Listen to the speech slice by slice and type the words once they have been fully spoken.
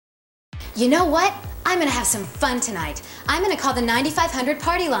You know what? I'm gonna have some fun tonight. I'm gonna call the 9500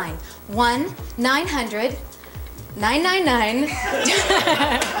 party line. 1-900-999.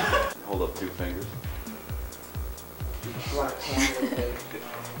 Hold up 2 fingers.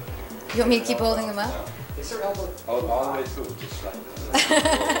 You want me to keep holding them up? Is her elbow? Oh, all the way through, just like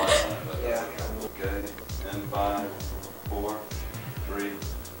that. Yeah. Okay, and 5, 4, 3,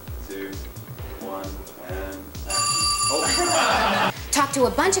 2, 1, and action. Oh. Talk to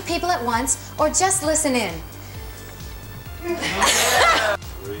a bunch of people at once, or just listen in. 3,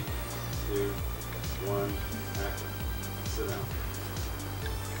 2, 1, action. Sit down.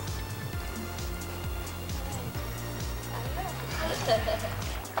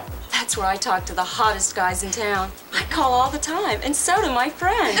 That's where I talk to the hottest guys in town. I call all the time, and so do my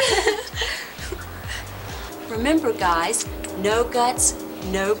friends. Remember, guys, no guts,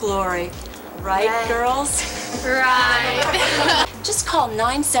 no glory. Right, girls? Right. Just call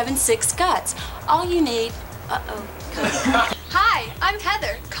 976-GUTS. All you need... Uh-oh. Hi, I'm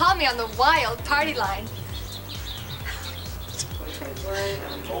Heather. Call me on the wild party line.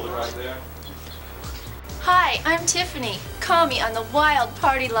 Hold it right there. Hi, I'm Tiffany. Call me on the wild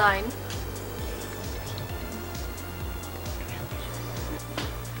party line.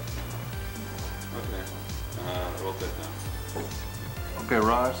 Okay. Roll that down. Okay,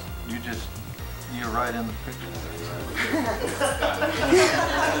 Ross, you're right in the picture.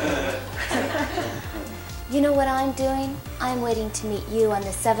 You know what I'm doing? I'm waiting to meet you on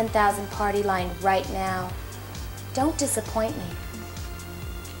the 7000 party line right now. Don't disappoint me.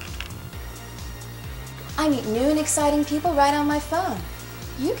 I meet new and exciting people right on my phone.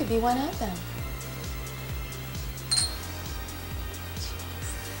 You could be one of them.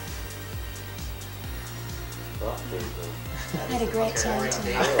 I had a great time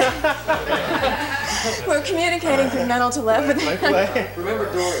tonight. We're communicating through mental telepathy. Remember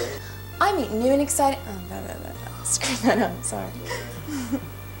Dory. I meet new and exciting... Oh, no. Screw that up, sorry.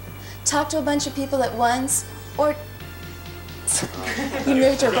 Talk to a bunch of people at once, or... You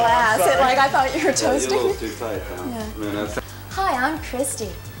moved your glass. I thought you were toasting. You're a little too tight, huh? Yeah. Man, that's... Hi, I'm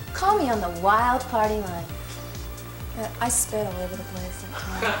Christy. Call me on the wild party line. I spit all over the place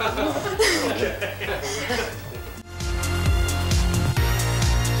sometimes.